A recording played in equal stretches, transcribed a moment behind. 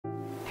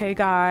Hey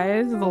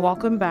guys,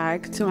 welcome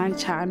back to my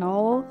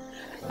channel.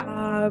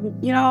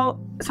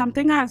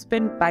 Something has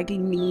been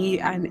bugging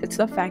me, and it's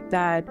the fact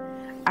that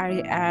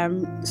I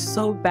am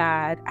so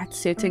bad at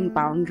setting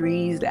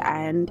boundaries,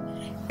 and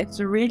it's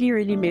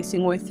really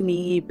messing with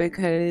me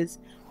because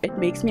it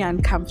makes me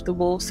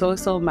uncomfortable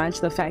so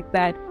much, the fact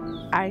that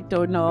I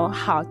don't know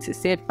how to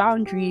set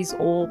boundaries,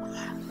 or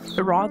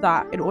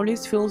rather it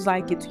always feels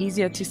like it's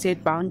easier to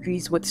set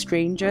boundaries with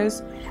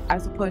strangers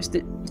as opposed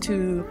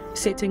to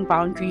setting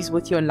boundaries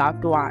with your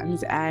loved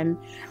ones. And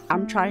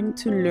I'm trying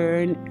to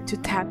learn to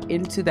tap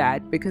into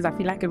that because I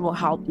feel like it will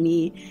help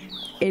me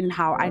in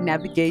how I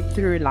navigate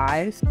through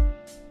life.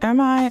 Am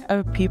I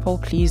a people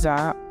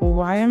pleaser?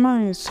 Why am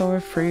I so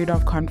afraid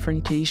of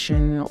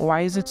confrontation?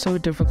 Why is it so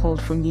difficult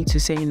for me to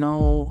say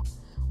no?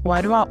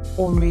 Why do I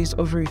always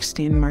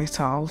overextend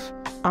myself?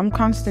 I'm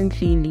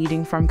constantly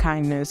leading from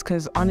kindness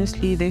because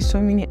honestly, there's so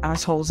many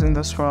assholes in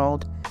this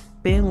world.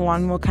 Being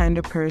one more kind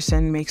of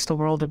person makes the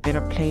world a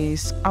better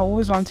place. I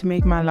always want to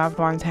make my loved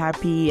ones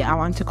happy. I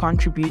want to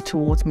contribute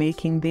towards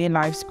making their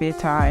lives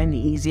better and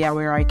easier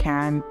where I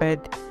can.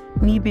 But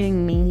me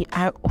being me,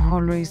 I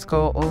always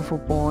go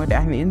overboard,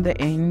 and in the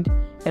end,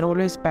 it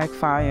always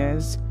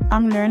backfires.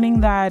 I'm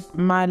learning that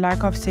my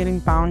lack of setting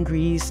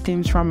boundaries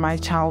stems from my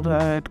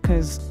childhood,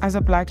 because as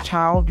a black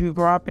child, you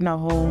grow up in a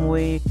home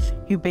where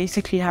you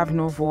basically have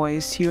no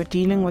voice. You're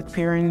dealing with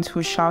parents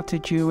who shout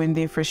at you when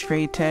they're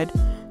frustrated.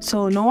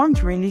 So no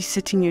one's really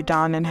sitting you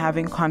down and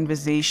having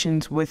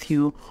conversations with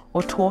you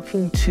or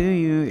talking to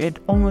you. It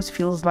almost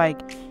feels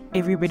like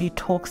everybody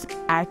talks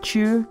at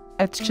you.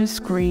 It's just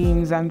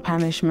screams and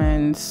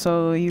punishments.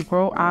 So you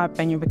grow up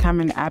and you become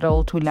an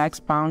adult who lacks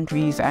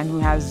boundaries and who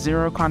has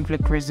zero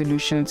conflict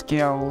resolution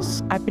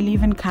skills. I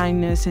believe in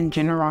kindness and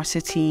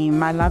generosity.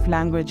 My love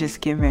language is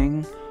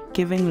giving.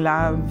 Giving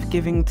love,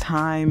 giving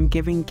time,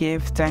 giving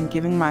gifts, and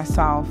giving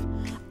myself.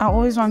 I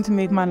always want to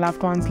make my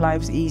loved ones'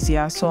 lives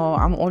easier, so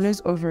I'm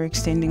always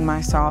overextending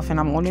myself,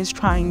 and I'm always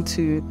trying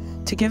to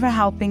give a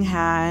helping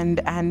hand.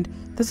 And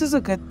this is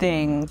a good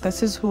thing.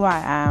 This is who I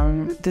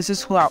am. This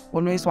is who I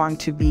always want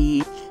to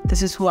be.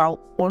 This is who I'll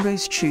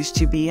always choose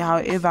to be.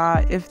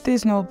 However, if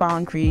there's no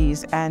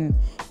boundaries and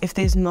if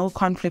there's no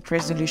conflict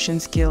resolution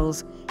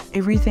skills,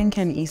 everything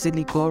can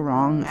easily go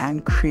wrong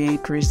and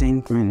create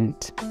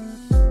resentment.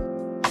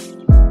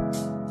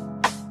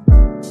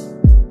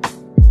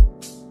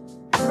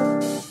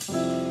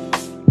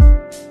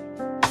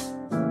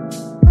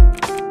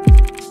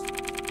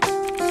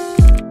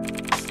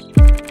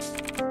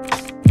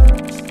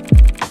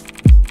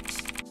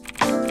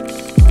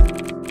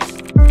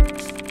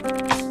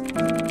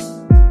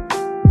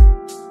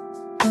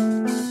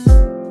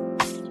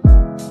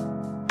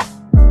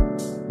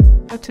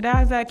 Today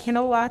I was like, you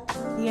know what,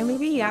 let me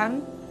be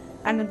young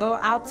and go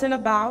out and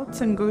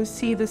about and go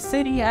see the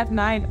city at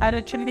night. I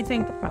literally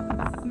think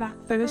my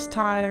first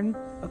time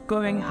of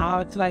going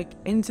out, like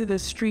into the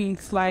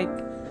streets, like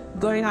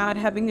going out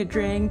having a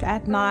drink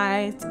at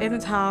night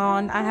in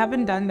town. I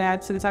haven't done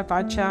that since I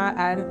got here,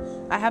 and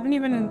I haven't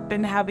even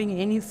been having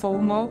any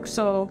FOMO.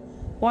 So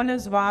one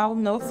as well,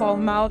 no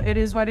FOMO, it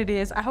is what it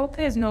is. I hope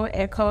there's no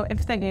echo.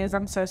 If there is,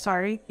 I'm so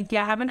sorry.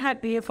 Yeah, I haven't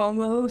had the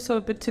FOMO, so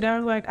but today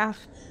I'm like,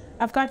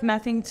 I've got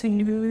nothing to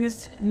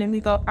lose. Let me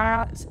go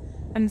out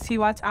and see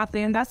what's out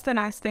there. And that's the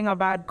nice thing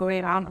about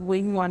going out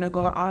when you want to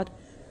go out.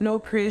 No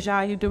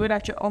pressure. You do it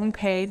at your own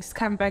pace.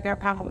 Come back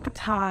up all the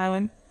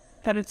time.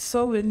 That it's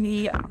so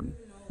windy.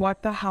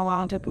 What the hell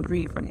out of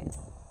breathe from it?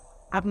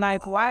 I'm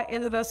like, why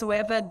is this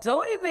weather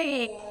doing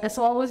me? It's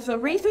always a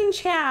reason,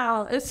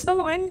 child. It's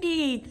so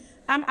windy.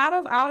 I'm out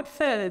of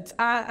outfits.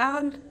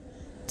 I'm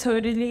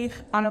totally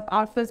out of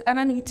outfits, and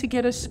I need to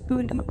get a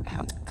spoon.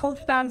 Cold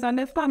times, I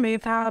left my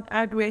makeup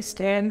at West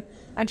End.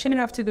 I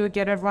shouldn't have to go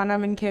get it when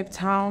I'm in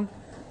Capetown,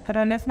 but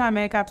I left my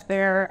makeup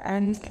there,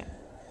 and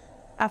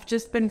I've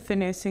just been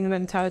finessing the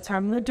entire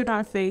time. I'm gonna do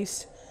my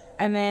face,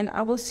 and then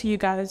I will see you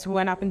guys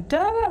when I'm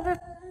done.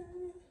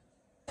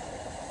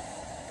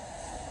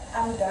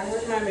 I'm done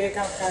with my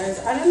makeup,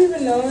 guys. I don't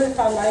even know if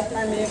I like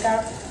my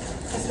makeup,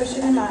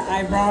 especially my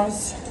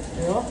eyebrows.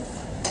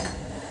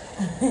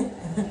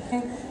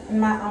 In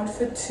my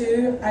outfit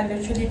too, I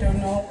literally don't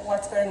know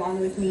what's going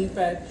on with me,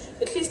 but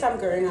at least I'm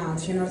going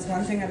out, you know, it's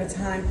one thing at a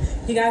time.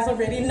 You guys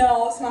already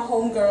know it's my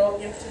homegirl.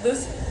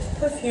 This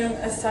perfume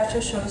is such a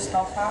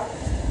showstopper,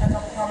 like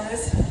I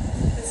promise.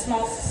 It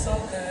smells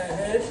so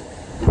good.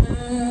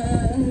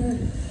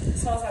 It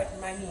smells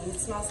like money. It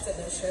smells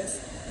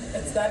delicious.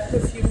 It's that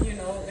perfume, you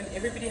know, when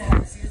everybody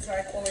hugs you, it's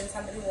like, or when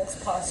somebody walks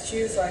past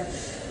you, it's like,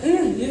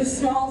 you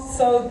smell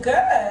so good.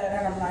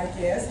 And I'm like,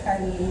 yes,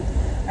 honey,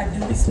 I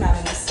do be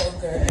smelling so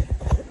good.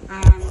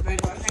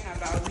 But one thing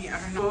about me, I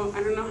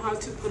don't know how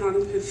to put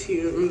on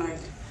perfume. Like,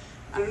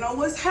 I don't know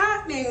what's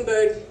happening,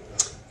 but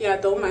yeah,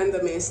 don't mind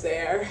the mess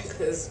there,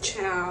 because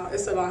child,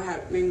 it's a lot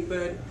happening.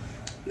 But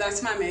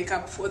that's my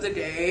makeup for the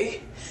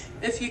day.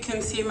 If you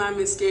can see my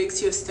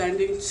mistakes, you're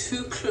standing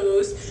too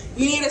close.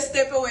 You need to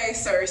step away,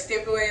 sir.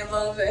 Step away a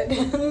little bit.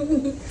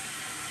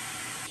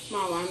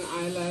 My one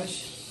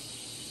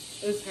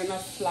eyelash is gonna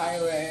fly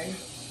away.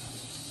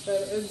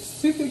 But it's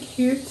super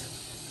cute.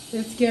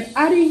 Let's get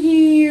out of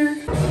here.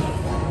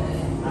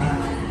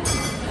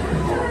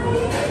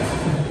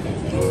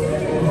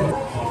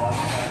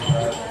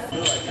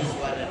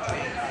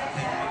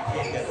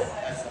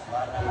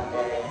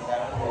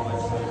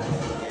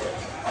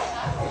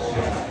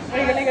 Are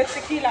you gonna get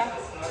tequila?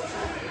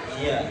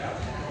 Yeah.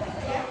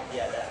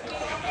 Yeah,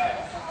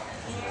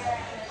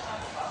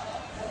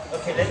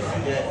 okay, let's do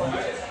that.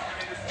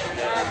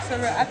 So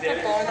we're at the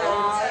bar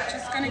now,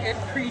 just gonna get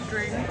free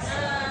drinks.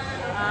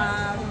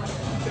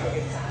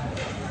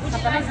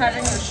 Papa's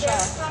having a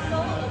shot. No,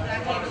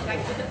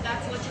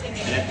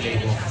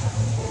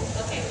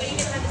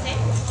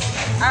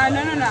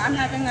 I'm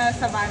having a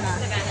Savannah.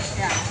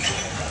 Yeah.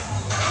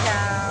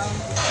 Yeah.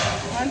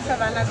 One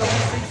Savannah going to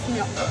fix me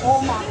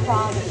all my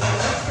problems.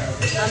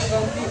 I'm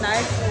going to be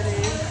nice with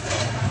it.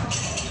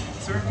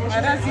 Why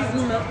does his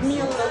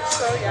meal look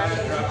so yummy?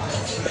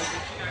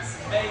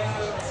 It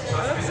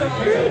looks so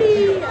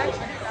pretty.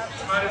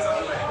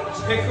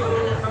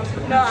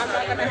 No, I'm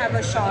not going to have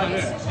a shot. No,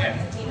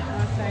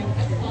 thank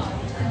you.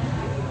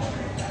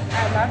 I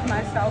love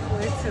myself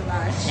way too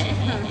much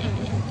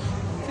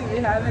to be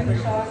having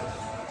shots.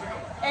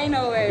 Ain't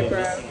no way,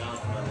 bro.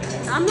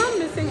 I'm not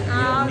missing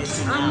out.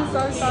 I'm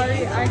so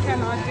sorry. I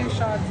cannot do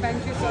shots.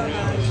 Thank you so much.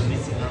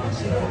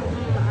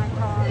 I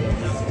can't.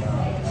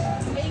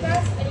 Are you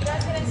guys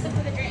gonna stick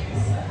with the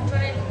drinks?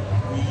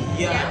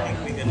 Yeah, I think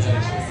we're gonna.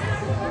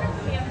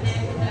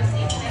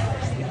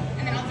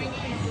 And then I'll bring you.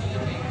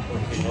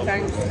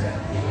 Thanks.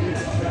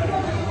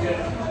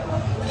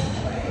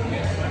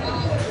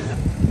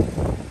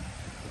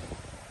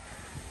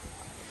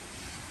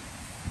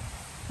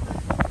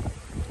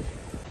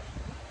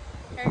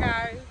 Hey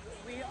guys,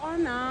 we are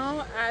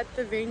now at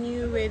the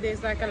venue where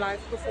there's like a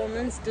live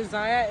performance.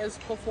 Desire is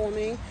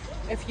performing.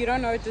 If you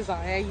don't know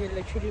Desire, you're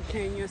literally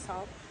playing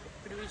yourself.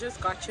 But we just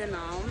got here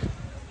now.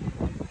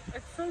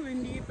 It's so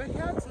windy, but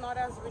here it's not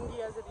as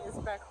windy as it is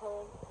back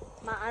home.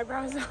 My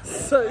eyebrows are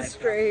so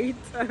straight.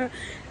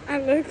 I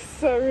look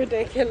so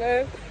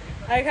ridiculous.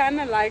 I kind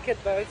of like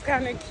it though. It's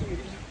kind of cute.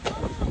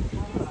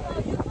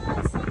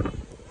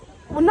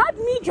 Well, not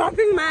me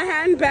dropping my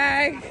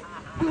handbag.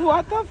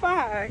 What the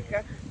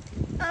fuck?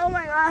 Oh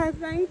my god,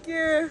 thank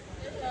you.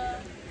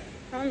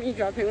 Not me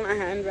dropping my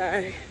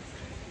handbag.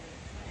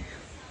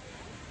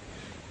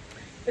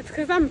 It's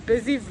because I'm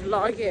busy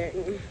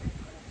vlogging.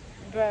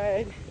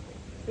 But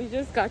we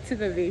just got to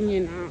the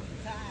venue now.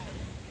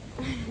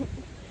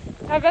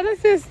 I bet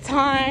it's this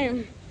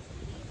time.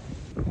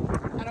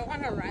 I don't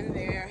want to run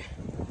there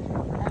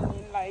and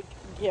then like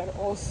get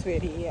all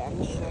sweaty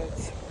and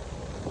shit.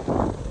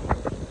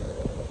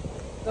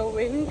 The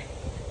wind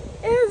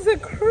is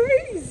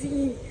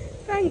crazy.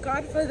 Thank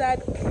God for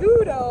that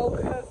Pluto,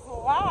 because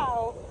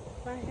wow,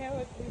 my hair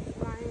would be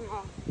flying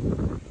off.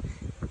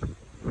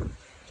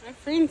 My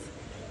friend's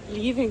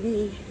leaving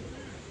me.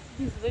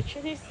 He's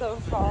literally so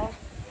far.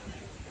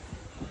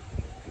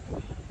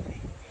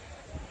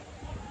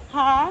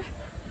 Huh?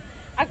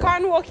 I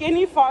can't walk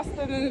any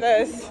faster than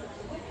this.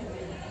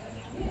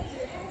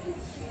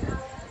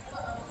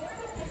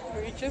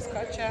 We just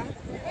got here.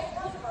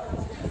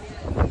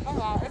 Oh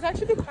wow, it's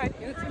actually quite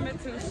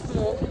intimate and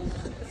small.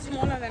 It's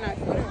smaller than I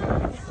thought it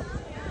would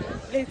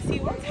be. Let's see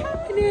what's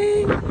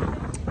happening.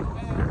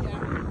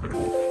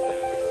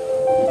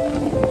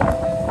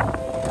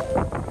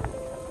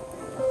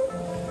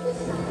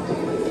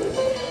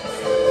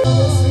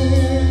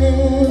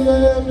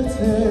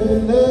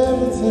 Levitate,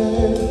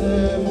 levitate,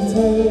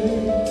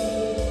 levitate,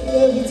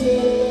 levitate.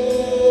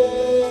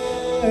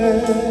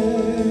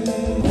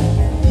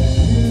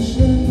 You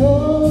should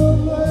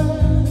know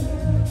that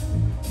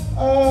I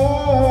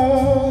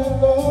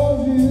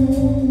love you.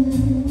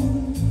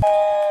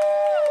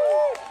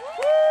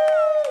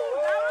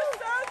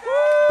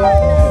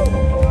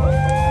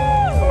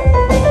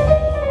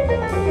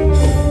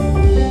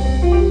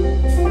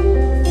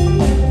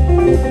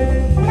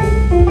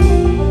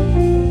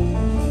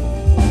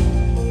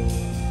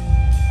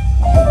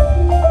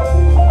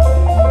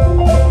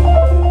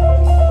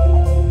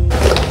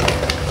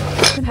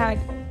 Had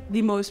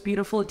the most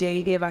beautiful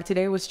day ever.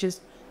 Today was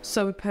just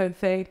so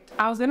perfect.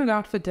 I was gonna go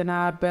out for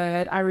dinner,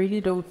 but I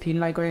really don't feel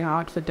like going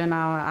out for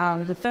dinner.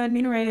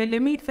 Anyway,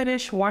 let me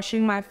finish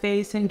washing my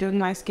face and doing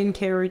my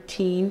skincare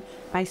routine.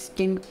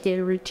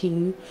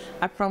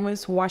 I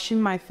promise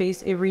washing my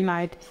face every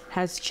night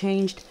has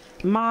changed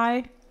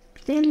my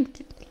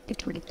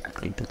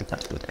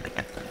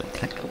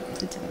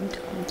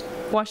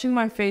washing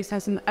my face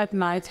at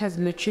night has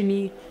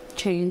literally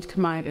changed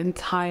my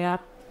entire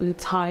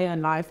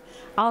life.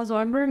 I was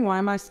wondering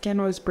why my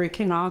skin was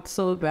breaking out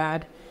so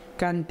bad.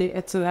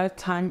 It's that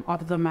time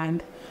of the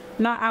month.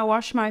 Now I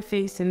wash my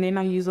face and then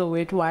I use a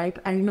wet wipe.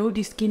 I know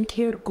the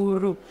skincare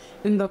guru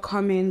in the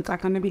comments are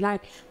gonna be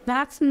like,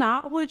 that's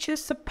not what you're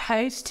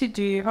supposed to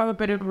do. Oh,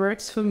 but it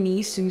works for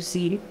me,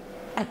 Susie.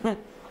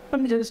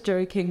 I'm just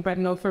joking, but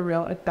no, for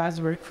real, it does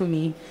work for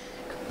me.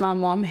 My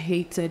mom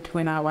hates it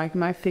when I wipe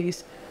my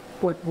face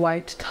with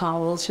white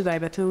towels. She's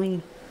like,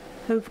 literally,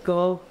 let's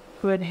go.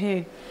 But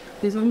hey,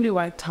 there's only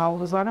white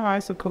towels. What am I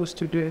supposed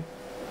to do?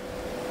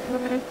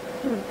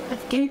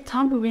 Cape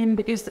Town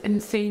wind is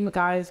insane,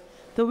 guys.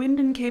 The wind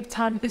in Cape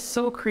Town is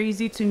so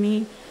crazy to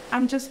me.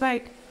 I'm just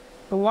like,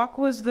 what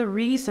was the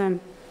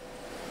reason?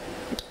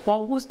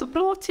 What was the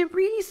bloody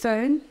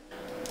reason?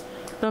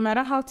 No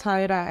matter how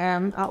tired I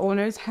am, I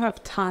always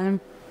have time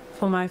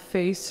for my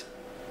face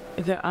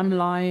that I'm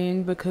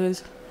lying,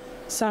 because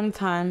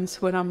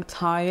sometimes when I'm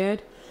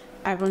tired,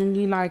 I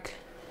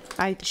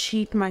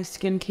cheat my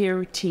skincare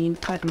routine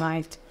at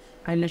night.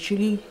 I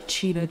literally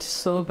cheated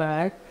so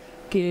bad.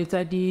 Kids,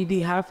 I did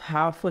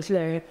half was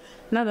there.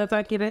 Now that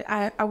I get it,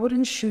 I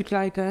wouldn't shoot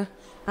like I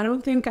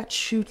don't think I'd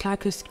shoot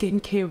like a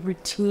skincare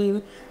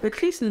routine,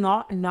 at least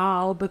not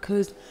now,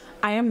 because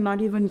I am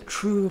not even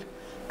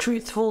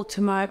truthful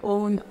to my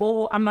own,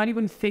 or I'm not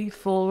even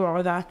faithful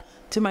or that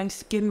to my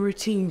skin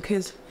routine,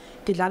 because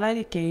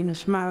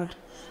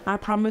I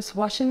promise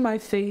washing my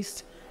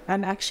face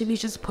and actually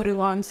just putting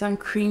on some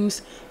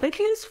creams at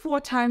least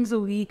 4 times a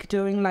week,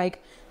 doing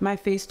like my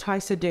face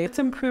twice a day. It's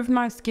improved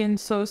my skin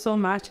so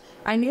much.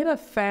 I need a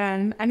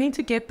fan. I need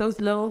to get those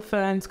little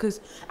fans,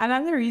 because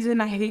another reason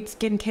I hate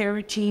skincare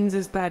routines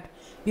is that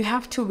you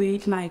have to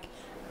wait like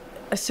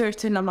a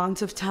certain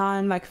amount of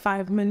time, like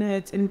 5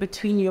 minutes in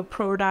between your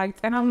products,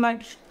 and I'm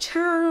like,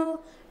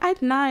 chill. At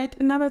night,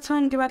 another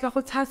time,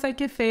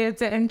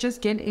 and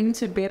just get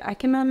into bed. I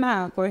cannot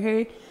nap,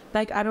 okay?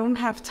 Like, I don't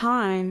have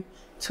time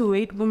to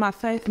wait for my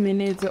 5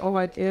 minutes or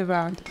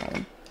whatever.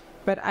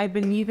 But I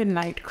believe in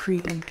night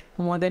cream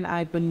more than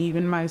I believe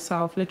in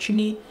myself.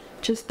 Literally,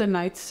 just the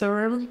night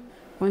serum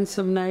and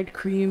some night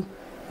cream.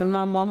 And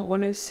my mom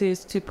always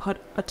says to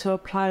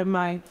apply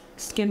my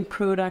skin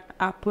product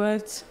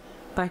upwards,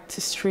 like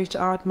to stretch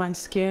out my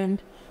skin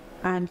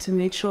and to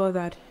make sure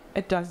that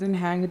it doesn't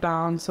hang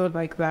down, so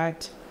like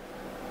that.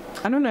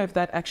 I don't know if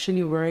that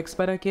actually works,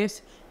 but I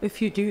guess if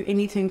you do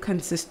anything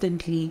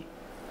consistently,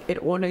 it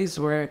always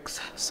works.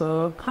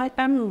 So I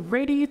am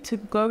ready to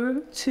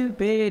go to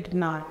bed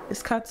now.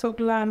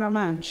 Iskhatsogulana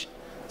manje.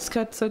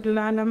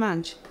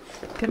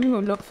 Can we go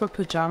look for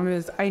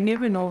pajamas? I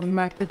never know where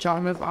my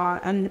pajamas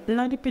are, and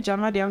the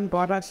pajama they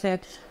bought, I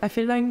said I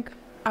feel like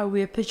I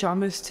wear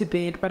pajamas to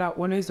bed, but I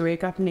always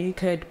wake up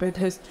naked,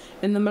 because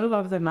in the middle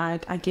of the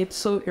night I get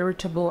so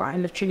irritable. I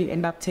literally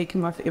end up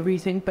taking off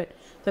everything. But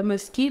the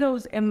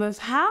mosquitoes in this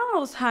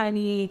house,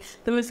 honey,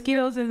 the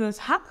mosquitoes in this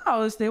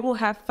house, they will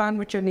have fun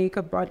with your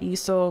naked body.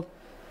 So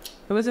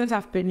ever since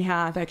I've been here,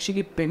 I've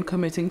actually been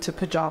committing to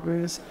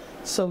pajamas.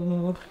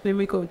 So let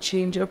me go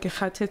change. Okay,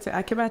 khathetse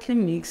a ke batle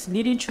mix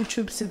le di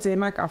chuchups tse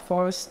ma ka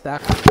forsta.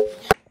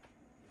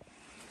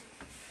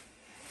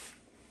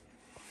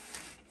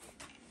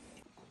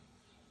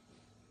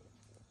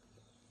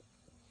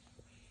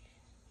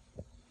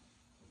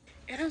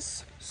 It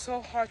is so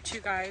hot,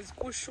 you guys.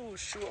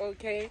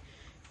 Okay?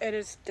 It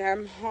is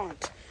damn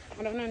hot.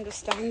 I don't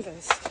understand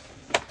this.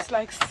 It's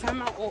like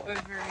summer all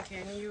over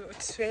again. You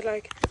swear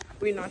like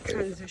we're not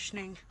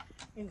transitioning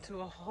into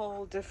a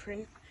whole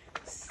different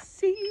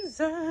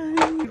season.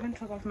 I even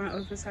took off my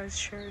oversized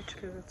shirt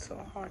because it's so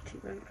hot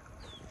even.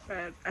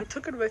 But I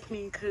took it with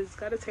me because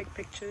gotta take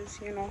pictures,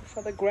 you know,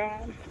 for the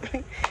gram.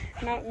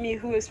 Not me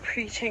who is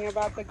preaching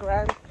about the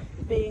gram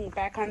being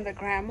back on the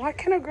gram. What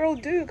can a girl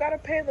do? Gotta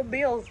pay the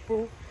bills,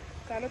 boo.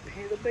 Gotta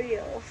pay the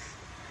bills.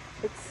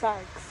 It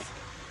sucks.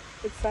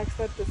 It sucks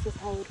that this is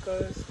how it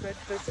goes, but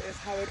this is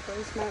how it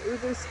goes. My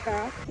Uber's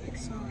here.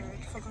 Sorry,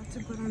 I forgot to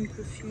put on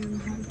perfume.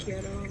 How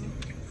ghetto.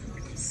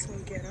 So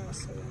ghetto,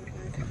 so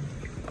good.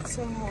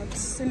 So hot. As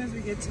soon as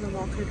we get to the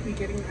market, we're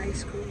getting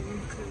ice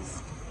cream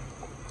because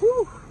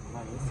whew.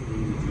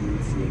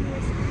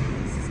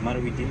 This is what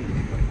we did. I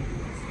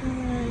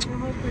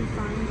hope we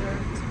find it.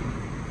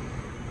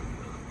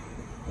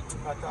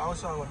 But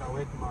also I want to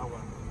wait my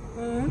one.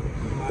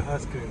 My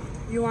ice cream.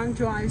 You want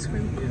your ice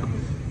cream? Yeah.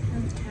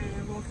 Okay,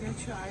 we'll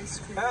get your ice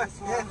cream as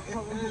well.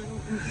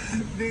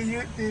 Do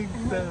you think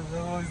that I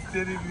was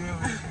telling you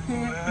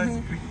my ice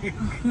cream?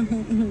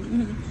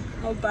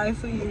 I'll buy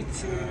for you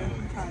too,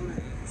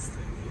 promise.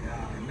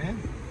 Yeah, man.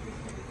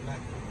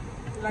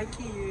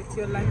 Lucky you, it's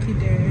your lucky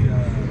day.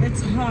 Yeah.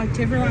 It's hot,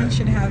 everyone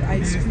should have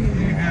ice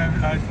cream. You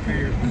have ice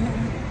cream.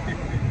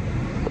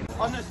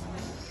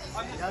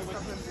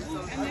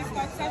 And they've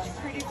got such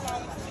pretty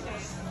flowers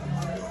today.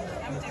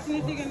 I'm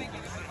definitely gonna get a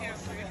pair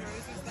of red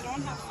roses. They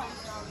don't have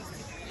sunflowers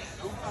today.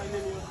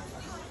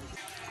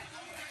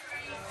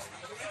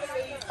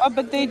 Oh,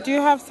 but they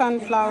do have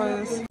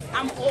sunflowers.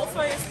 I'm all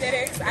for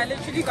aesthetics. I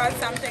literally got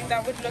something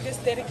that would look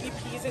aesthetically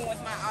pleasing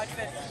with my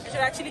outfit. I should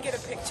actually get a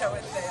picture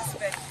with this,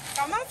 but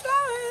got my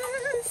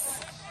flowers.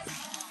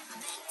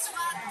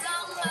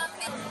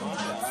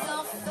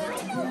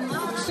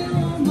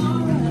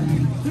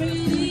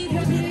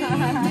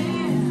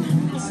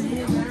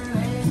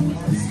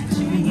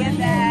 Should we get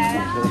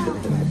that?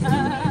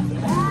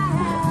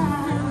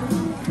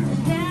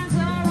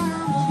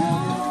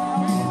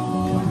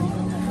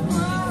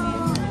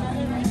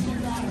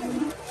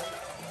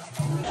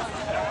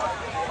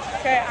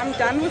 Okay, I'm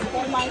done with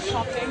all my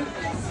shopping.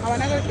 I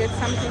wanna go get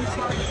something to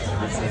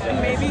eat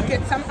and maybe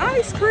get some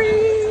ice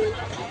cream.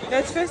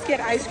 Let's first get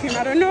ice cream.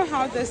 I don't know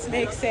how this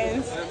makes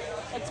sense.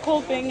 It's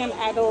called being an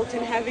adult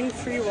and having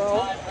free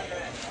will.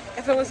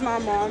 If it was my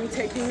mom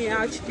taking me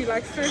out, she'd be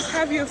like, first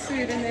have your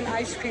food and then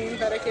ice cream,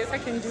 but I guess I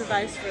can do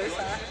vice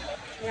versa.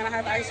 I'm gonna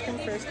have ice cream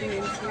first and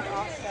then food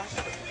after.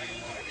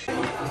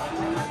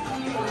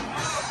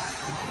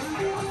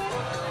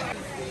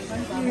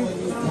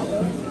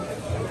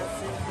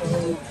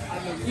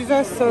 These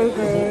are so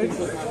good.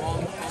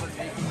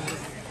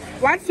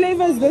 What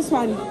flavor is this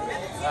one?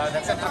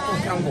 That's an apple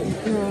crumble.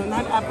 No,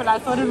 not apple. I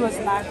thought it was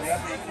nuts.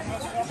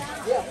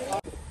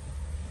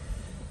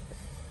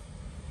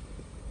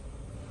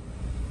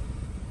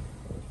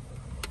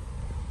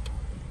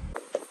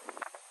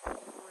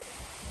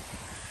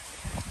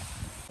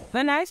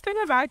 The nice thing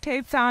about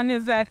Cape Town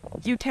is that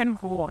you can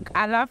walk.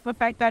 I love the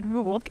fact that we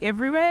walk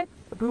everywhere.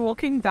 We're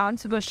walking down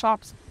to the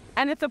shops.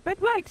 And it's a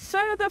bit like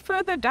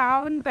further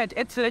down, but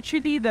it's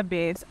literally the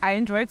best. I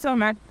enjoy it so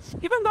much.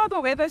 Even though the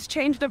weather's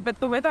changed a bit,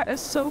 the weather is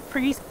so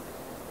pretty.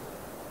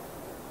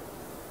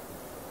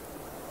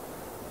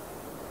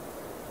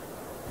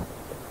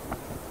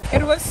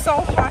 It was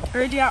so hot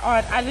earlier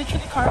on. I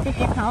literally can't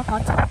believe how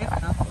hot it is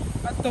now.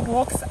 But the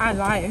walks are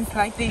life.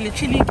 Like, they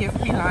literally give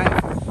me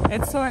life.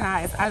 It's so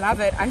nice. I love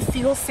it. I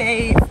feel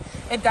safe.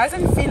 It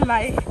doesn't feel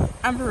like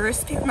I'm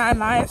risking my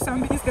life.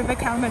 Somebody's gonna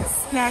come and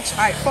snatch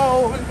my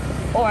phone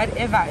or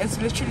whatever. It's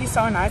literally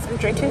so nice. I'm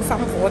drinking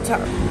some water.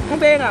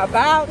 Something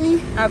about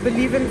me, I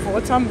believe in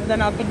water more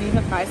than I believe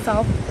in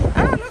myself.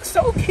 And I look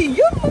so cute.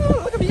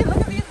 Look at me, look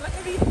at me, look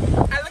at me.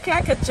 I look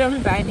like a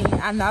gym bunny.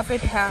 I love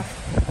it here.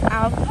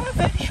 I love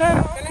it here.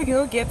 I'm gonna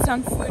go get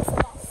some food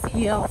from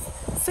here.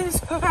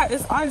 Since Uber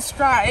is on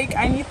strike,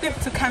 I need them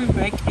to come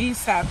back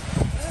ASAP.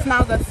 This is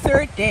now the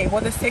third day or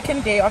the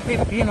second day of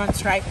them being on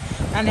strike,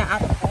 and I'm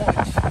bored.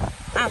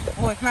 I'm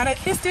bored. But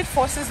at least it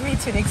forces me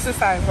to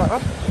exercise, bro.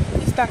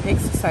 Start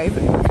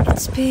exercising.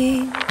 It's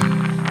been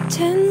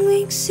 10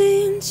 weeks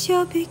since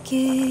your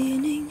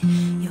beginning.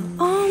 Your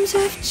arms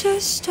have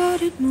just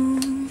started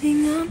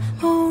moving. I'm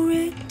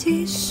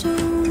already so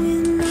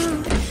in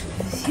love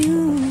with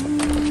you.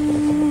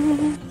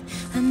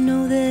 I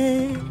know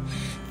that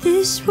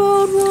this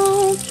road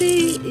won't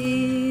be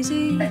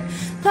easy.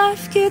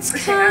 Life gets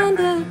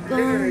kinda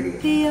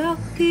bumpy. I'll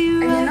be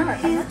right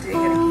here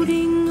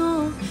holding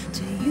on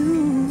to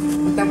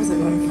you. That was a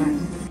lot of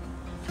fun.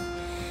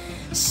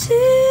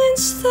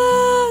 Since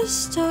the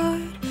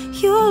start,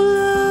 your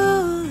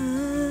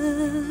loved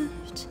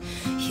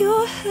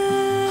your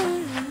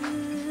head.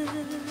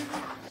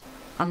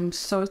 I'm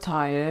so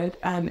tired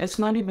and it's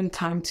not even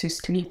time to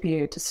sleep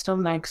yet. It's still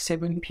like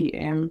 7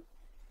 p.m.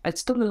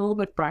 It's still a little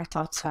bit bright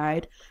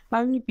outside.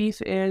 My only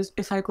beef is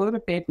if I go to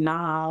bed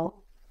now,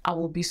 I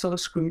will be so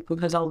screwed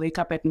because I'll wake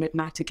up at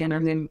midnight again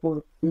and then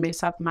will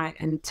mess up my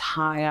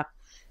entire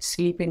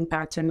sleeping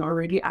pattern.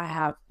 Already I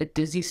have a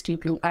dizzy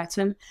sleeping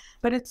pattern,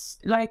 but it's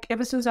like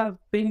ever since I've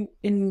been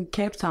in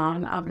Cape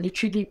Town, I've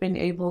literally been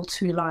able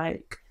to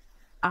like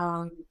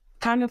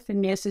kind of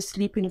finesse a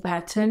sleeping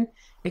pattern,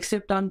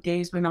 except on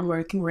days when I'm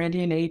working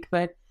really late.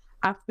 But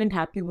I've been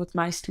happy with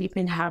my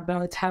sleeping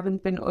habits,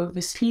 haven't been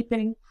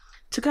oversleeping.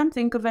 To come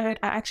think of it,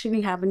 I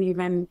actually haven't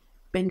even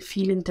been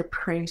feeling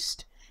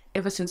depressed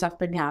ever since I've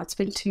been here. It's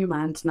been 2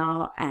 months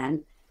now,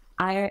 and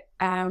I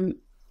am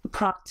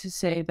proud to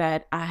say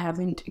that I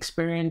haven't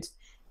experienced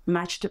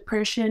much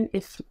depression,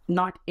 if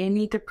not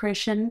any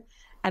depression,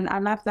 and I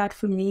love that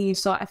for me.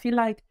 So I feel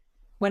like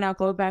when I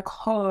go back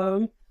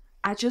home,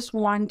 I just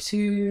want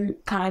to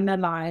kind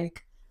of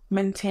like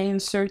maintain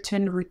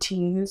certain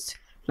routines.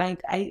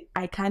 Like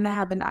I kind of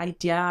have an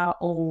idea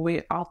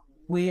of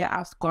where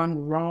I've gone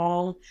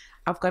wrong.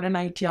 I've got an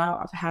idea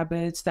of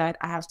habits that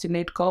I have to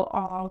let go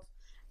of,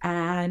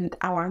 and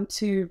I want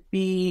to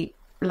be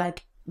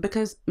like,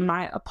 because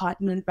my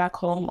apartment back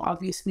home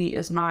obviously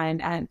is mine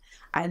and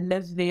I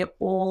live there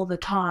all the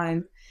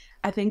time.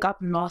 I think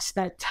I've lost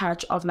that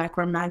touch of like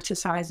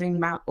romanticizing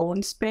my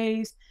own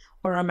space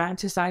or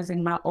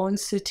romanticizing my own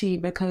city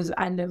because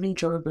I live in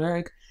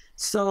Joburg.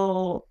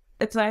 So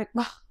it's like,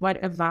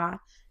 whatever,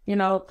 you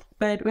know.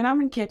 But when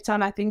I'm in Cape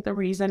Town, I think the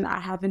reason I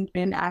haven't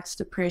been as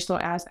depressed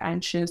or as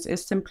anxious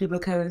is simply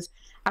because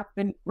I've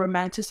been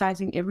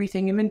romanticizing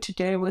everything. Even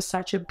today was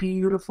such a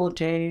beautiful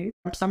day.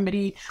 I'm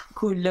somebody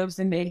who lives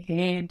in their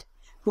head,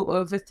 who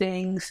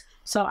overthinks.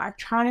 So I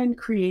try and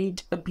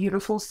create a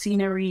beautiful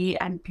scenery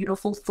and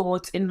beautiful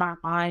thoughts in my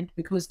mind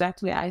because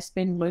that's where I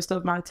spend most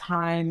of my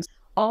time.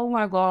 Oh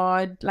my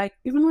God, like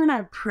even when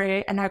I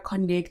pray and I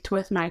connect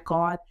with my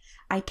God,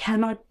 I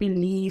cannot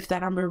believe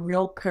that I'm a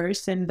real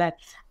person, that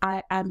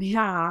I am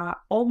here.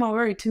 Oh my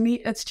word, to me,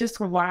 it's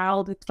just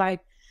wild. It's like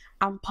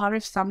I'm part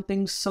of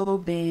something so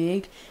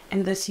big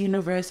in this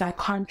universe. I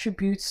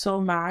contribute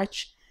so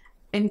much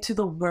into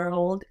the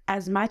world,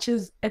 as much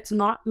as it's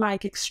not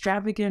like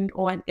extravagant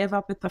or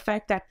whatever, but the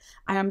fact that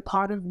I am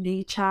part of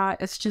nature,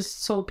 it's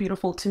just so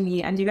beautiful to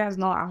me. And you guys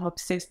know I'm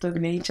obsessed with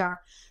nature.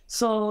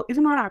 So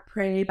even when I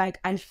pray, like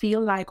I feel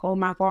like, oh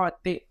my God,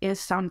 there is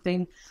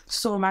something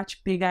so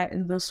much bigger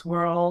in this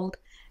world.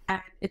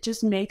 and it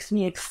just makes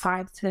me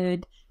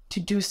excited to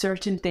do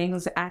certain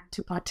things and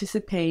to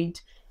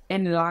participate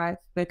in life,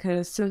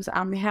 because since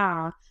I'm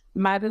here,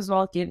 might as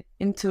well get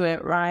into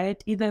it,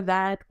 right? Either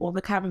that or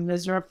become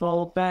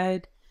miserable.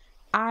 But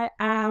I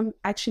am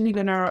actually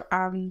gonna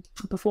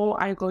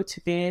before I go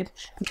to bed,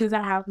 because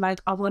I have like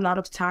a lot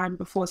of time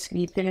before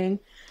sleeping,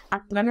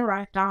 I'm gonna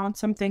write down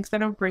some things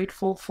that I'm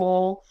grateful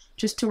for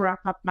just to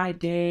wrap up my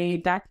day.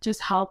 That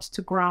just helps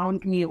to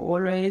ground me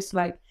always.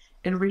 Like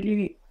it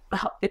really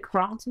it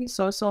grounds me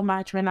so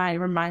much when I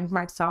remind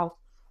myself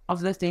of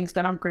the things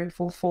that I'm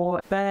grateful for.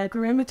 But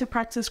remember to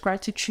practice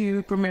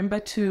gratitude. Remember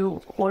to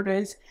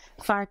always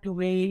find a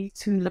way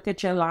to look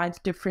at your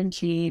life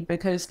differently,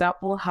 because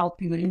that will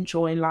help you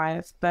enjoy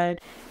life.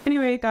 But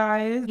anyway,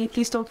 guys,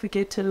 please don't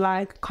forget to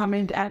like,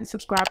 comment, and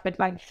subscribe. But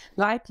like,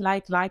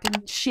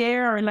 and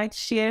share, or like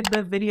share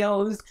the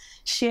videos,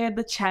 share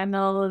the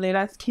channel. Let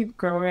us keep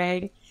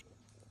growing.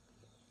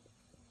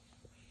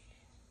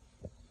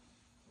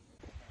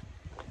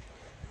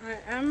 I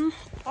am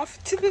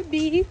off to the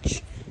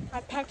beach. I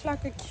packed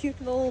like a cute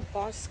little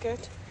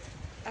basket.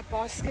 A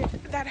basket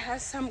that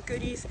has some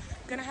goodies.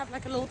 I'm gonna have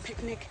like a little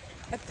picnic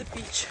at the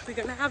beach. We're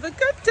gonna have a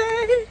good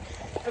day.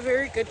 A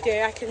very good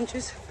day. I can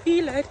just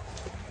feel it.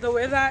 The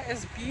weather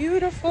is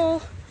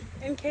beautiful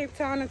in Cape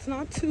Town. It's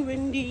not too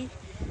windy.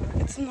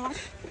 It's not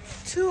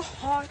too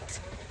hot.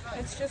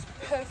 It's just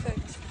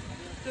perfect.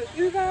 The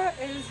Uber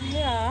is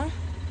here.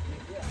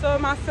 So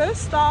my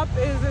first stop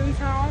is in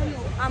town.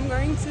 I'm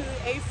going to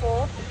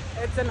A4.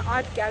 It's an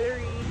art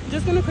gallery.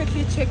 Just gonna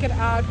quickly check it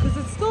out because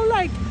it's still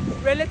like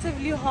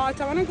relatively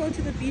hot. I want to go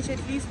to the beach at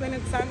least when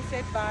it's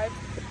sunset vibes.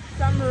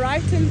 So I'm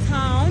right in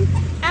town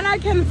and I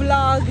can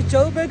vlog.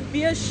 Joburg,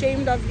 be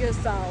ashamed of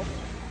yourself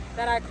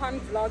that I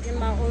can't vlog in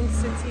my own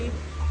city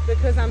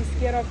because I'm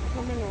scared of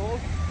criminals.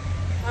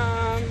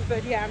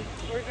 But yeah,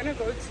 we're gonna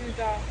go to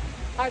the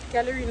art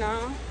gallery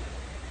now.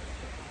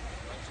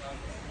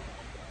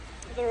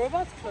 The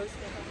robot's close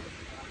here.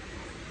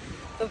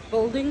 The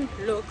building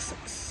looks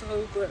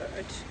so good.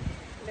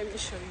 Let me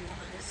show you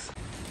guys.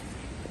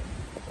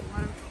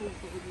 What a cool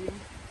building.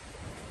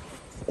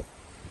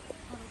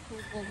 What a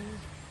cool building.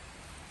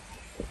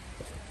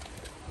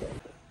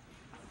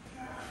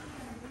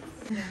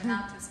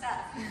 Not to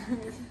stop.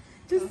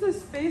 Just the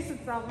space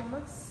itself, it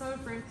looks so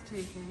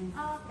breathtaking.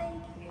 Oh, thank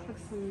you. It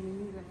looks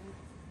amazing.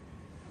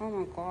 Oh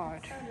my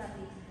god. So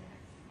lovely.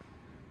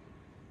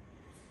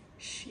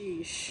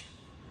 Sheesh.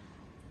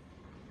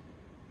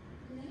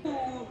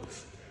 Ooh,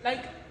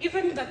 like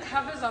even the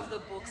covers of the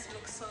books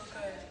look so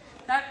good.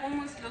 That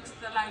almost looks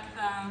like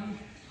the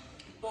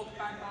book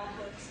by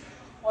Books,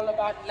 all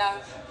about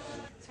love.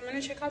 So I'm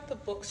gonna check out the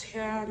books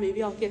here.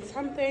 Maybe I'll get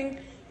something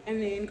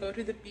and then go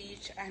to the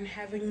beach and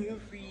have a new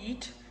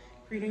read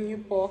a new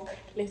book.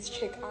 Let's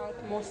check out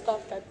more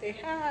stuff that they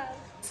have.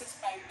 This is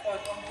by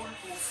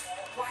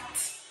What?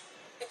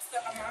 It's the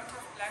amount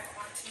of black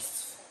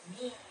artists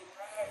for me,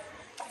 bro.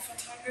 The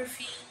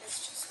photography is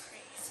just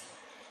crazy.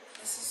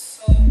 This is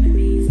so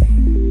amazing.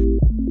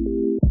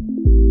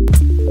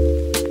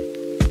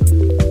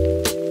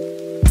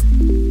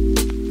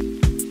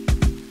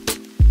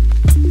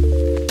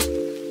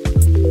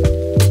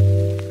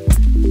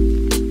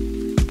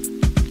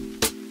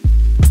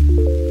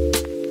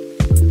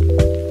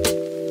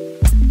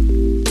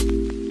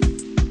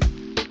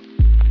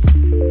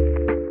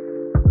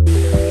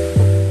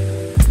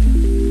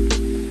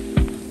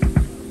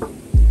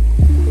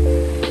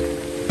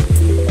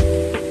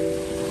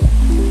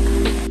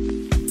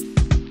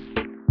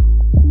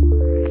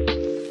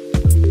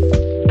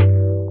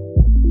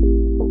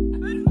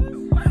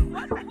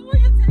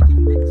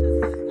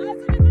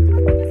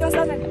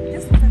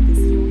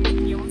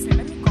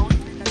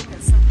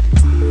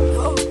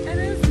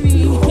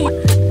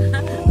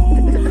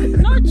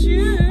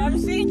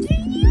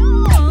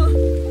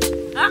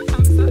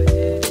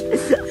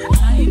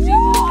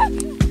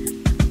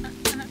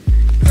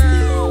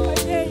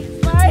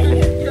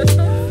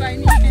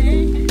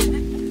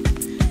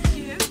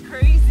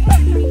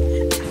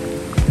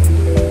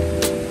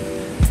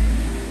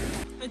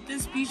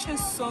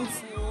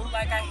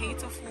 Like I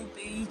hate a full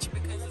beach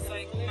because it's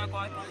like, oh my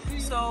god.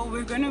 So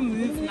we're gonna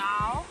move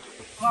now.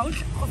 Wow,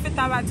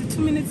 2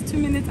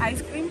 minutes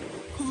ice cream,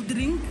 cool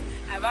drink,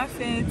 have a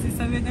fit.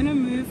 So we're gonna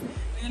move.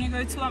 We're gonna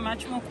go to a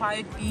much more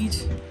quiet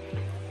beach.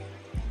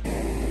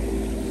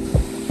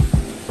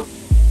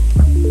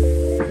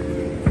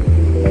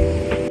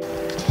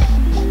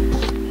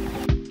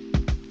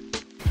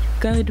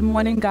 Good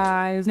morning,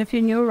 guys. If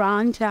you're new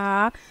around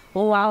here,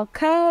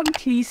 welcome.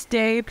 Please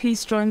stay,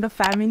 please join the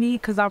family,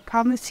 because I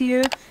promise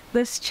you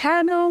this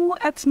channel,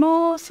 it's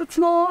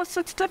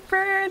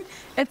different,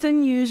 it's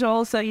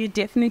unusual, so you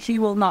definitely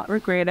will not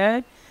regret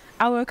it.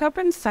 I woke up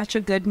in such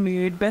a good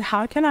mood, but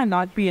how can I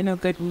not be in a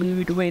good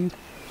mood when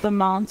the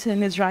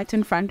mountain is right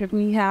in front of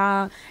me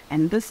here,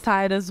 and this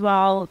side as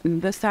well,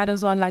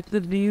 like the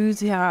views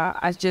here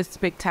are just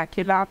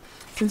spectacular.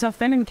 Since I've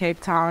been in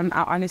Cape Town,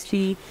 I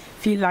honestly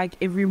feel like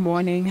every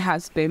morning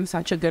has been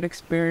such a good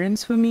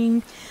experience for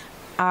me.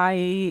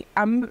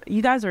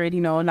 you guys already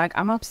know, like,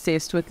 I'm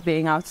obsessed with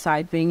being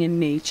outside, being in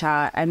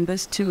nature, and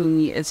this to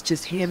me is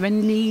just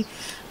heavenly.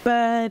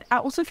 But I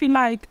also feel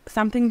like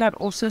something that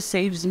also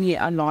saves me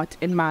a lot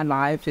in my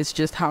life is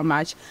just how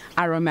much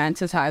I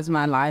romanticize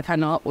my life. I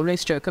know I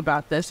always joke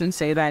about this and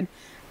say that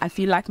I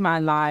feel like my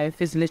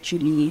life is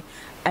literally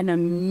an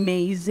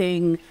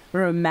amazing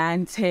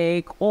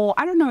romantic, or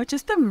I don't know,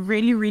 just a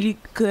really, really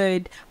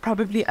good,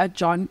 probably a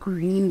John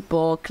Green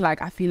book.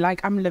 Like, I feel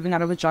like I'm living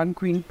out of a John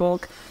Green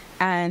book,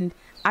 and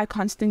I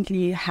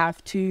constantly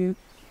have to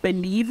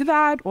believe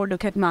that or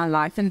look at my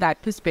life in that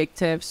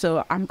perspective.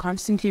 So I'm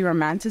constantly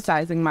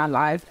romanticizing my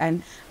life,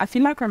 and I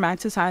feel like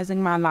romanticizing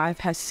my life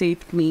has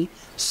saved me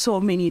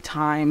so many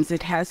times.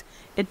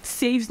 It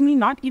saves me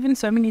not even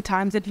so many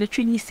times, it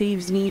literally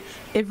saves me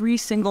every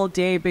single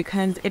day,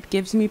 because it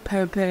gives me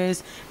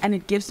purpose and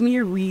it gives me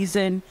a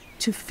reason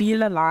to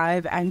feel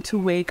alive and to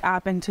wake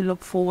up and to look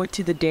forward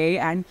to the day.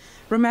 And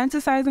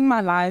romanticizing my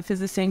life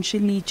is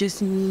essentially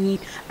just me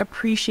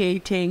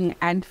appreciating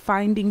and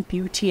finding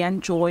beauty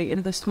and joy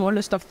in the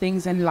smallest of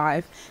things in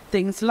life.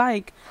 Things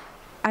like,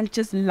 I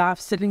just love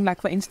sitting,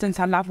 like, for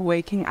instance, I love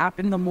waking up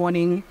in the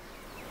morning,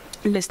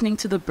 listening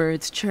to the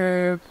birds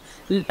chirp,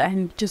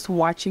 and just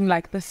watching,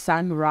 like, the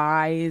sun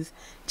rise,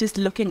 just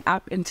looking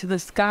up into the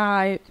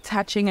sky,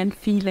 touching and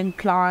feeling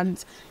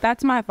plants.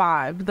 That's my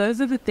vibe.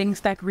 Those are the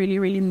things that really,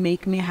 really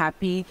make me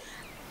happy.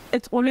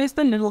 It's always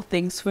the little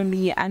things for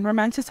me. And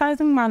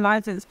romanticizing my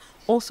life is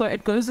also,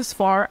 it goes as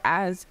far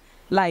as,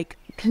 like,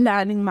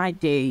 planning my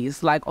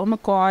days. Like, oh my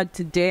god,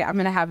 today I'm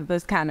gonna have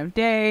this kind of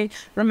day.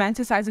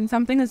 Romanticizing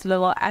something as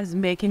little as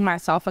making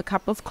myself a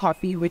cup of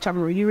coffee, which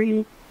I'm really,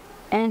 really,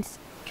 and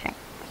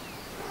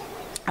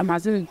I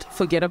mustn't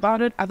forget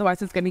about it,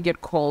 otherwise it's going to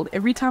get cold.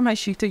 Every time I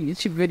shoot a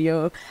YouTube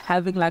video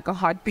having, like, a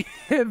hot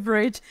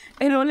beverage,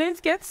 it always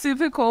gets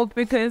super cold,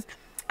 because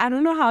I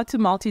don't know how to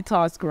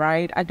multitask,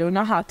 right? I don't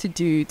know how to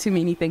do too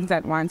many things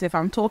at once. If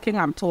I'm talking,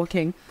 I'm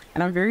talking,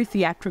 and I'm very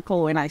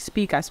theatrical when I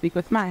speak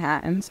with my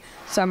hands,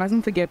 so I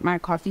mustn't forget my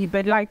coffee.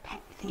 But, like,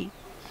 even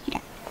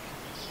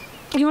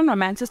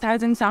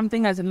romanticizing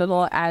something as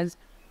little as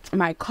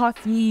my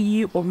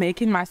coffee or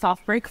making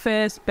myself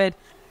breakfast, but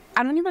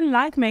I don't even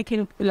like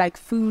making, like,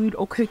 food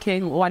or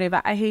cooking or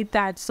whatever. I hate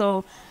that.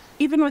 So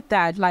even with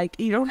that, like,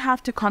 you don't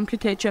have to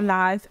complicate your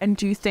life and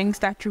do things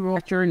that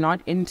you're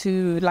not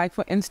into. Like,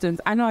 for instance,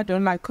 I know I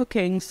don't like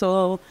cooking,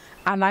 so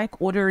I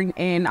like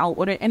I'll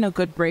order in a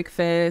good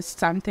breakfast,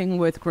 something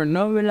with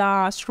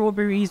granola,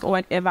 strawberries, or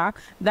whatever.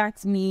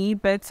 That's me.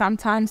 But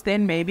sometimes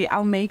then maybe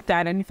I'll make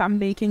that, and if I'm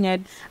making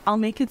it, I'll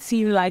make it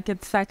seem like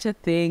it's such a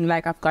thing,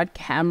 like I've got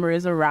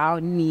cameras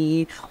around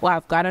me, or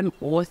I've got an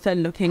author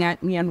looking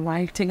at me and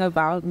writing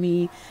about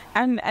me.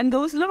 And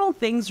those little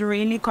things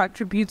really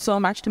contribute so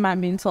much to my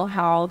mental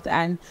health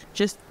and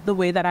just the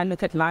way that I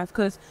look at life,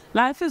 because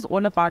life is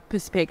all about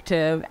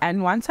perspective.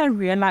 And once I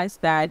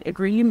realized that, it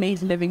really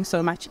made living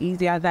so much easier,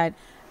 that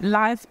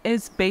life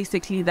is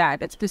basically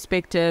that. It's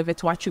perspective,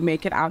 it's what you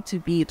make it out to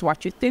be, it's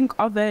what you think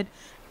of it,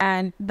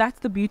 and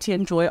that's the beauty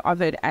and joy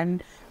of it.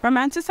 And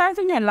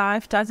romanticizing your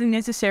life doesn't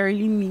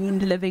necessarily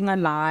mean living a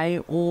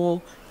lie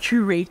or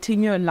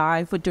curating your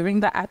life or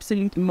doing the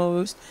absolute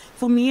most.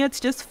 For me, it's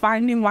just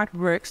finding what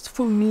works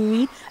for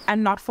me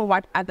and not for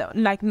what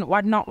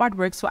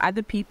works for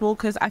other people,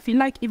 because I feel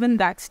like even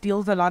that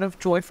steals a lot of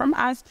joy from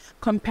us,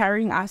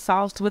 comparing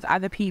ourselves with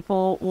other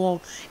people,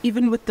 or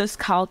even with this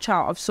culture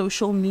of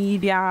social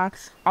media,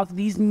 of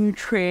these new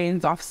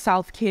trends of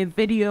self-care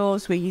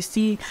videos where you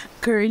see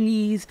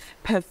girlies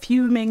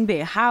perfuming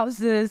their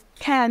houses,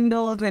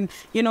 candles, and,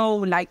 you know,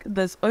 like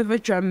this over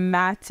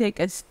dramatic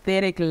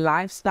aesthetic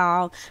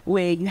lifestyle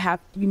where you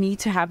need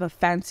to have a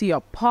fancy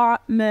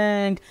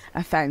apartment,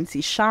 a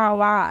fancy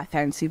shower, a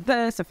fancy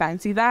this, a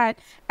fancy that.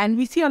 And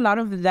we see a lot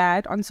of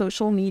that on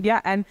social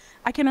media, and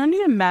I can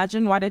only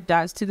imagine what it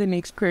does to the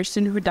next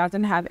person who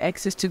doesn't have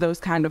access to those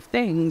kind of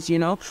things, you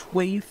know,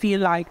 where you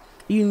feel like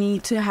you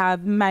need to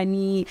have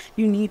money,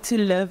 you need to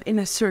live in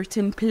a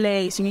certain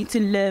place, you need to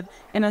live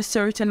in a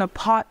certain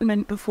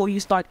apartment before you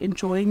start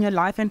enjoying your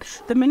life. And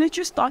the minute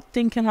you start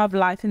thinking of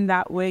life in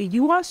that way,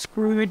 you are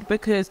screwed,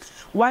 because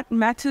what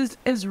matters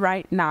is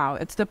right now.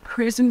 It's the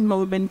present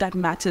moment that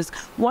matters.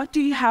 What do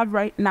you have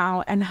right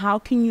now, and how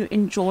can you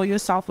enjoy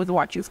yourself with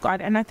what you've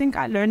got? And I think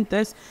I learned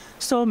this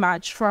so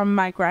much from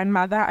my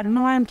grandmother. I don't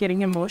know why I'm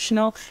getting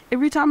emotional.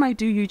 Every time I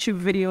do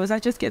YouTube videos, I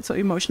just get so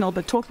emotional.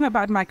 But talking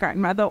about my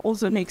grandmother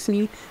also makes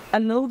me a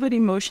little bit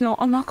emotional.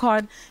 Oh my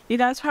god, you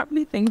guys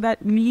probably think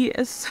that me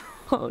is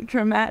so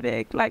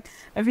dramatic. Like,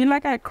 I feel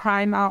like I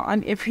cry now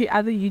on every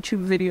other YouTube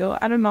video.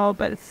 I don't know,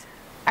 but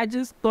I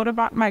just thought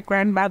about my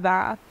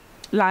grandmother,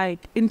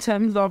 like, in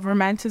terms of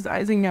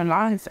romanticizing your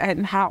life,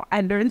 and how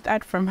I learned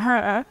that from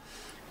her.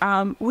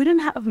 We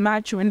didn't have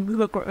much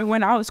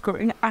when I was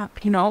growing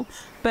up, you know,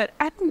 but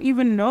I didn't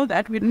even know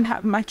that we didn't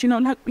have much, you know,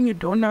 like when you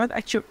don't know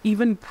that you're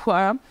even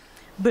poor,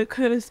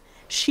 because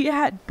she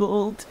had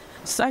built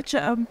such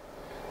a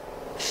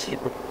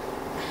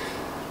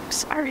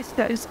sorry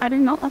guys, I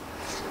don't know,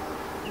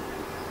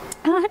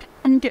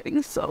 I'm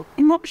getting so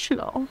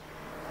emotional.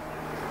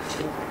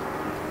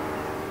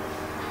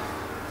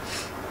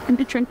 and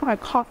to drink my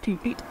coffee.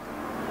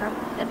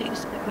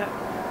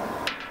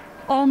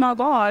 Oh my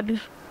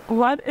God,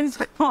 what is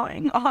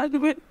going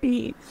on with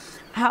me?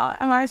 How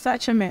am I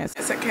such a mess?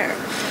 It's okay.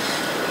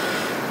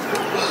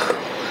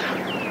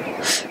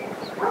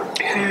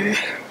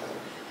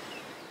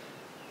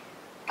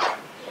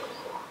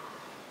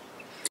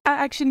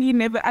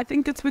 I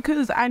think it's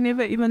because I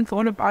never even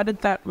thought about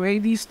it that way.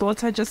 These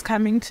thoughts are just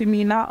coming to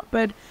me now.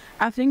 But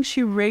I think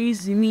she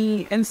raised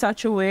me in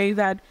such a way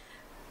that,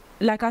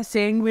 like I was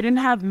saying, we didn't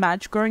have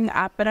much growing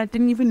up, but I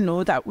didn't even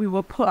know that we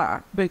were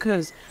poor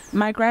because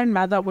my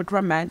grandmother would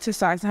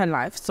romanticize her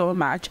life so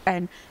much.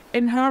 And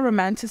in her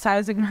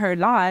romanticizing her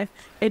life,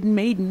 it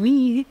made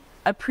me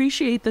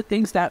appreciate the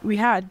things that we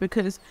had,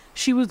 because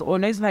she was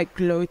always like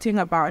gloating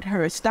about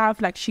her stuff.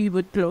 Like she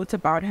would gloat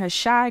about her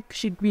shack.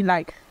 She'd be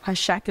like, her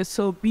shack is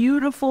so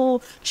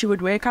beautiful. She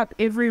would wake up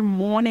every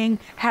morning,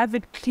 have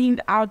it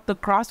cleaned out, the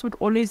grass would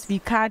always be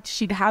cut,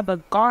 she'd have a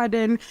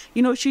garden,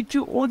 you know, she'd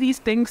do all these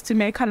things to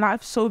make her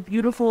life so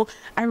beautiful.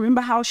 I remember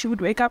how she would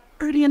wake up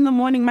early in the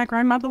morning. My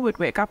grandmother would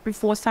wake up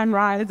before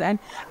sunrise, and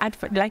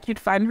you'd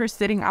find her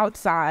sitting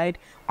outside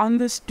on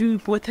the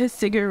stoop with her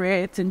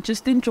cigarettes and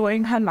just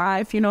enjoying her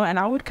life, you know. And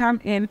I would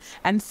come in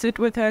and sit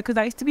with her because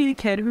I used to be a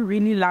kid who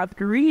really loved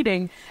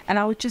reading, and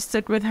I would just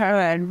sit with her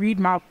and read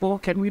my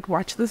book, and we'd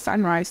watch the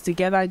sunrise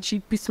together, and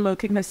she'd be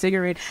smoking a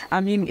cigarette.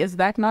 I mean, is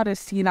that not a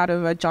scene out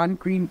of a John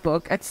Green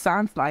book? It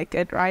sounds like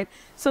it, right?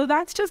 So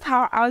that's just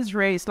how I was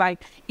raised.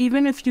 Like,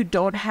 even if you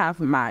don't have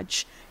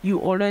much, you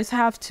always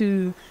have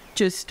to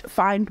just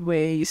find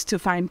ways to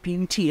find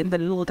beauty in the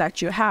little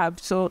that you have.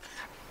 So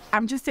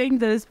I'm just saying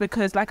this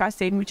because, like I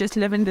said, we just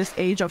live in this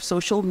age of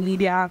social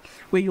media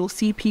where you'll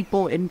see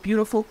people in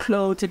beautiful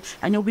clothes,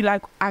 and you'll be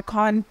like, I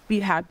can't be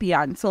happy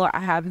until I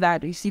have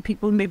that. You see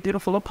people in their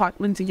beautiful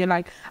apartments, and you're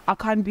like, I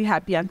can't be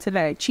happy until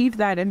I achieve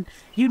that. And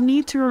you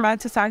need to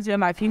romanticize your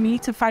life. You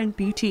need to find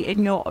beauty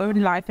in your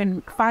own life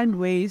and find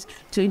ways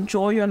to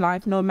enjoy your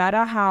life, no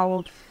matter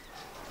how,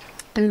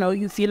 you know,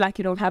 you feel like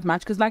you don't have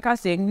much. Because like I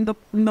was saying, the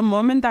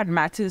moment that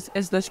matters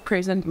is this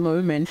present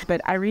moment.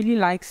 But I really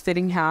like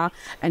sitting here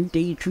and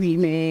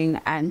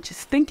daydreaming and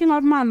just thinking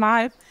of my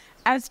life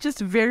as just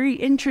very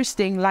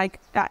interesting. Like,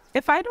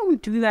 if I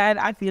don't do that,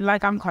 I feel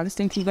like I'm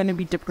constantly going to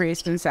be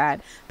depressed and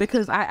sad,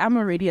 because I am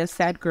already a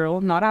sad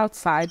girl, not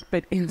outside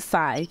but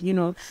inside, you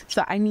know.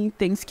 So I need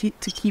things to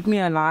keep me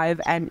alive.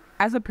 And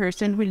as a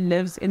person who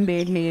lives in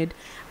their head,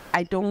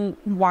 I don't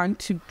want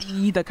to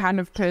be the kind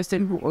of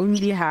person who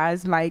only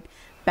has like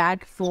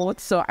bad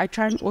thoughts. So I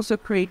try and also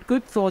create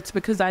good thoughts,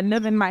 because I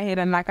live in my head,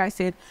 and like I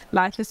said,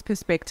 life is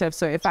perspective.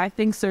 So if I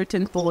think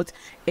certain thoughts,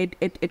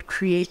 it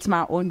creates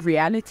my own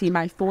reality.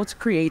 My thoughts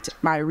create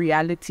my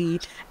reality.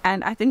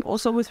 And I think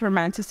also with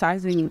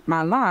romanticizing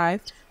my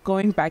life,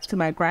 going back to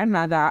my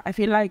grandmother, I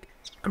feel like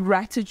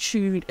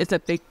gratitude is a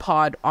big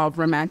part of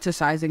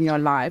romanticizing your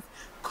life.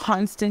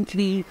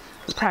 Constantly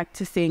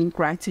practicing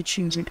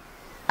gratitude,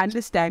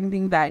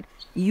 understanding that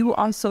you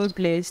are so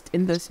blessed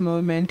in this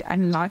moment,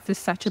 and life is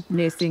such a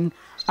blessing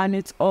on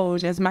its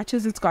own, as much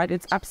as it's got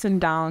its ups and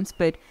downs.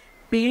 But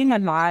being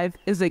alive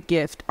is a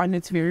gift on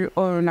its very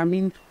own. I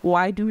mean,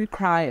 why do we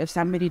cry if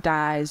somebody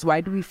dies? Why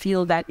do we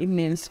feel that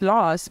immense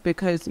loss?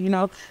 Because, you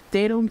know,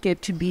 they don't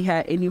get to be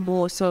here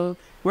anymore. So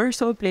we're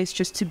so blessed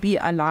just to be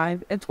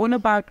alive. It's all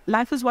about,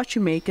 life is what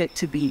you make it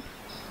to be.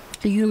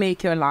 You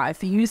make your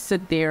life. You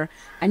sit there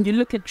and you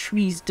look at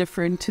trees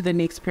different to the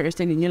next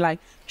person, and you're like,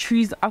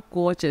 trees are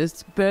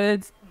gorgeous,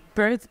 birds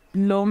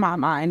blow my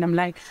mind. I'm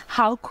like,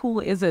 how cool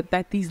is it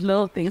that these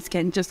little things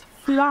can just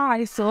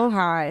fly so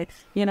high,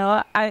 you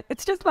know?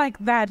 It's just like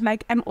that.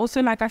 Like, and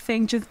also, like I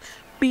think, just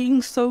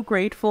being so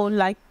grateful,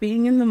 like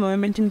being in the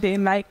moment and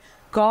being like,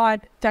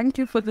 God, thank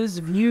you for this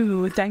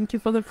view. Thank you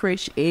for the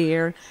fresh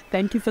air.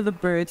 Thank you for the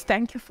birds.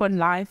 Thank you for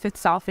life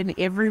itself in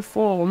every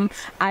form.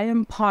 I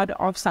am part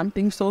of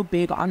something so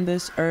big on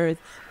this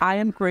earth. I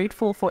am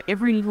grateful for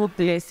every little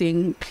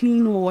blessing,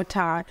 clean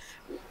water,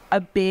 a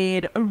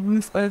bed, a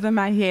roof over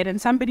my head. And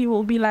somebody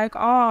will be like,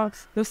 oh,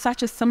 you're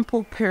such a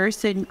simple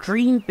person.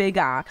 Dream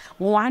bigger.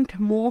 Want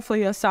more for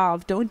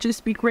yourself. Don't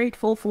just be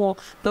grateful for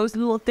those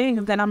little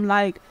things. And I'm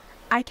like,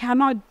 I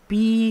cannot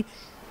be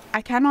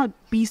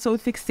so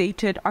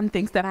fixated on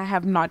things that I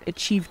have not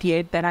achieved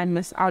yet that I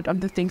miss out on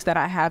the things that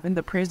I have in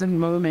the present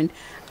moment.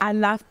 I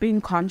love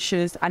being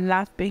conscious. I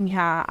love being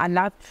here. I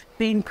love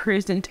being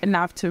present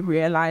enough to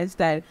realize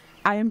that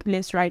I am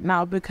blessed right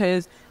now,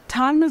 because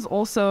time is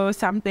also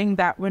something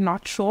that we're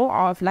not sure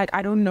of. Like,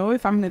 I don't know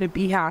if I'm going to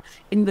be here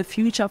in the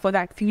future for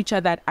that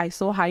future that I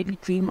so highly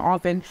dream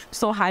of and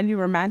so highly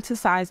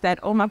romanticize, that,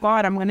 oh my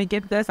God, I'm going to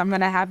get this, I'm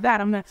going to have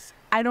that.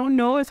 I don't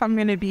know if I'm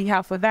going to be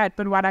here for that.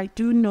 But what I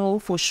do know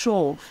for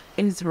sure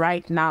is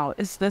right now,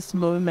 is this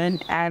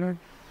moment. And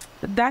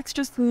that's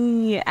just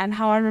me and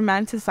how I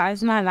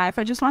romanticize my life.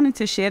 I just wanted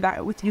to share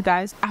that with you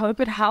guys. I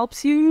hope it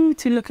helps you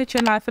to look at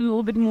your life a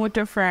little bit more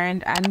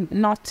different, and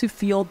not to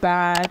feel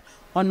bad,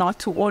 or not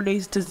to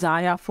always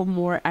desire for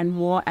more and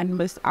more and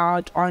miss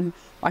out on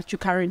what you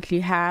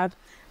currently have.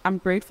 I'm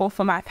grateful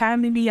for my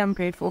family. I'm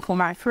grateful for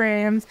my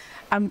friends.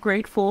 I'm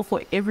grateful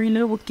for every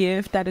little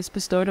gift that is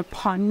bestowed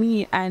upon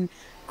me. And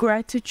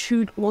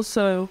gratitude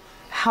also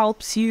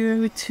helps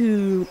you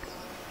to,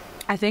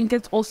 I think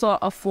it's also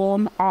a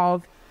form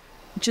of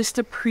just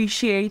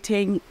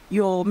appreciating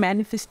your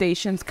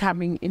manifestations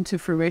coming into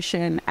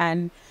fruition.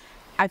 And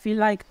I feel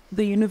like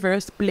the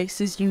universe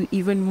blesses you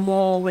even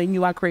more when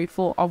you are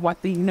grateful of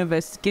what the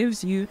universe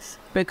gives you,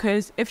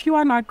 because if you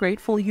are not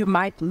grateful, you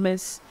might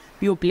miss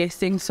your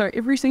blessings. So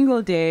every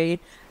single day,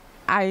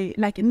 I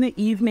like in the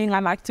evening, I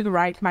like to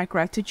write my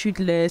gratitude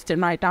list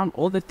and write down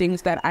all the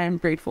things that I am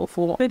grateful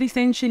for. But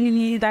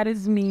essentially, that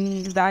is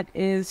me. That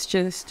is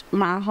just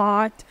my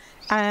heart.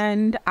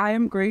 And I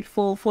am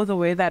grateful for the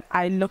way that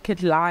I look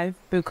at life,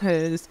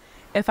 because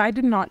if I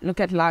did not look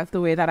at life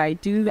the way that I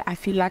do, I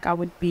feel like I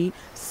would be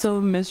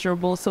so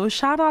miserable. So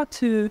shout out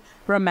to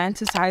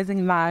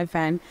Romanticising Life.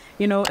 And,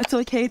 you know, it's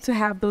okay to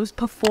have those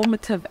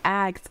performative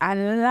acts. I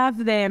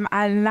love them.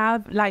 I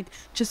love, like,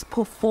 just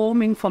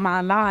performing for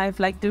my life,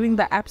 like doing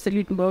the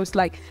absolute most,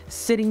 like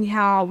sitting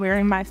here,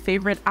 wearing my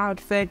favorite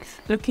outfit,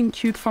 looking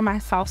cute for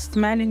myself,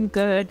 smelling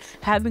good,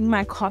 having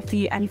my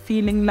coffee and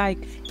feeling like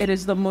it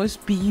is the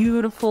most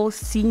beautiful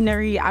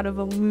scenery out of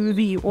a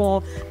movie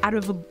or out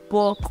of a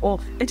book, or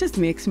it just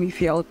makes me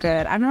feel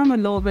good. I know I'm a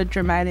little bit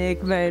dramatic,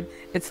 but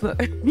it's the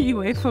only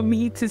way for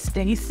me to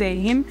stay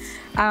sane.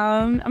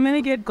 I'm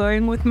gonna get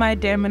going with my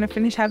day. I'm gonna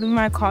finish having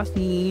my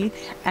coffee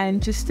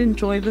and just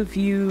enjoy the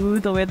view.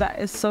 The weather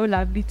is so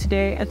lovely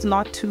today. It's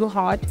not too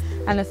hot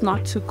and it's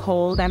not too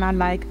cold, and I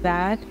like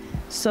that.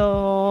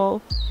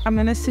 So I'm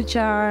gonna sit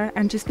here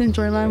and just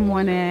enjoy my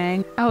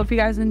morning. I hope you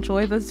guys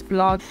enjoy this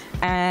vlog,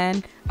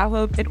 and I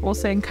hope it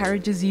also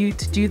encourages you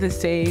to do the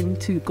same,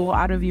 to go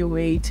out of your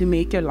way to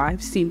make your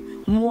life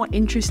seem more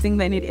interesting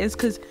than it is,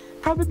 because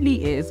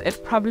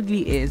it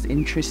probably is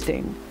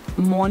interesting.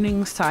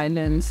 Morning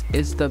silence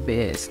is the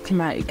best.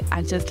 Like,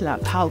 I just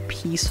love how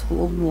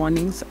peaceful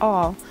mornings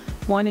are.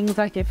 Mornings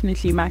are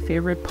definitely my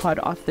favorite part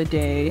of the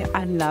day.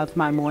 I love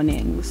my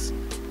mornings.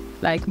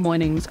 Like,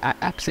 mornings are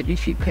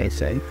absolutely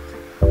perfect.